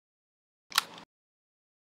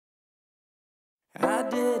I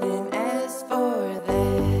didn't ask for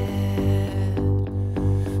that.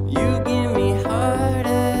 You give me heart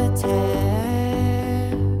attack.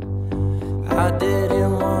 I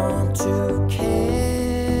didn't want to care.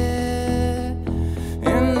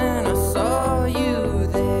 And then I saw you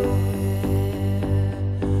there.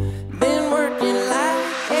 Been working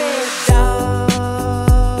like a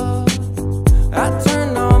dog. I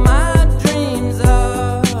turned all my dreams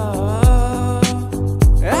off.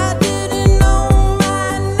 I didn't know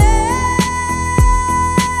my name.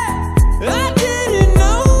 I didn't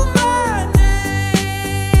know my name.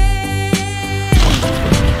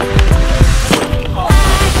 I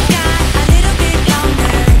got a little bit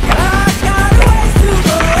longer. I got a ways to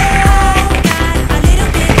go. I got a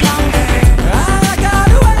little bit longer. I got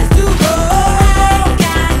a ways to go. I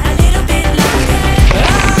got a little bit longer.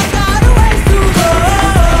 I got a ways to go.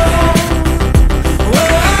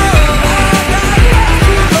 Whoa, I got a ways to go.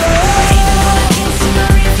 Even when I can't see my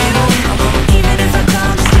review, even if I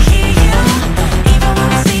come just to hear you, even when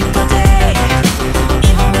I sleep all day,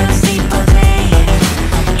 even when I sleep all day,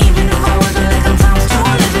 even if I wasn't like I'm times two,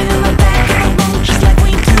 living in the back of the room just like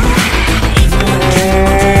we do, even when I dream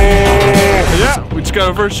all day. Yeah, we just got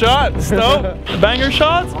our first shot. Stop. Banger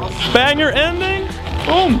shots. Banger ending.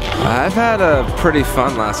 Boom. I've had a pretty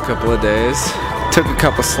fun last couple of days. Took a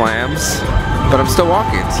couple slams, but I'm still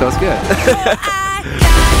walking, so it's good.